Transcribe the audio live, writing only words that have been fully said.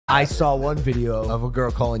I saw one video of a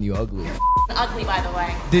girl calling you ugly. Ugly, by the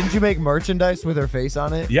way. Didn't you make merchandise with her face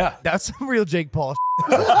on it? Yeah. That's some real Jake Paul.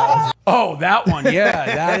 Oh, that one. Yeah,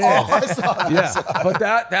 that is. I saw that. Yeah, but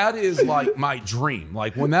that is like my dream.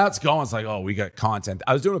 Like when that's going, it's like, oh, we got content.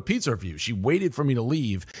 I was doing a pizza review. She waited for me to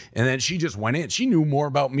leave, and then she just went in. She knew more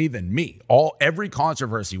about me than me. Every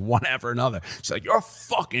controversy, one after another. She's like, "You're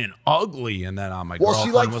fucking ugly," and then my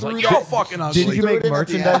girlfriend was like, "You're fucking ugly." Did you make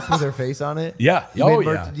merchandise with her face on it? Yeah.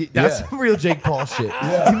 That's some real Jake Paul shit.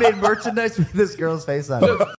 You made merchandise with this girl's face on it.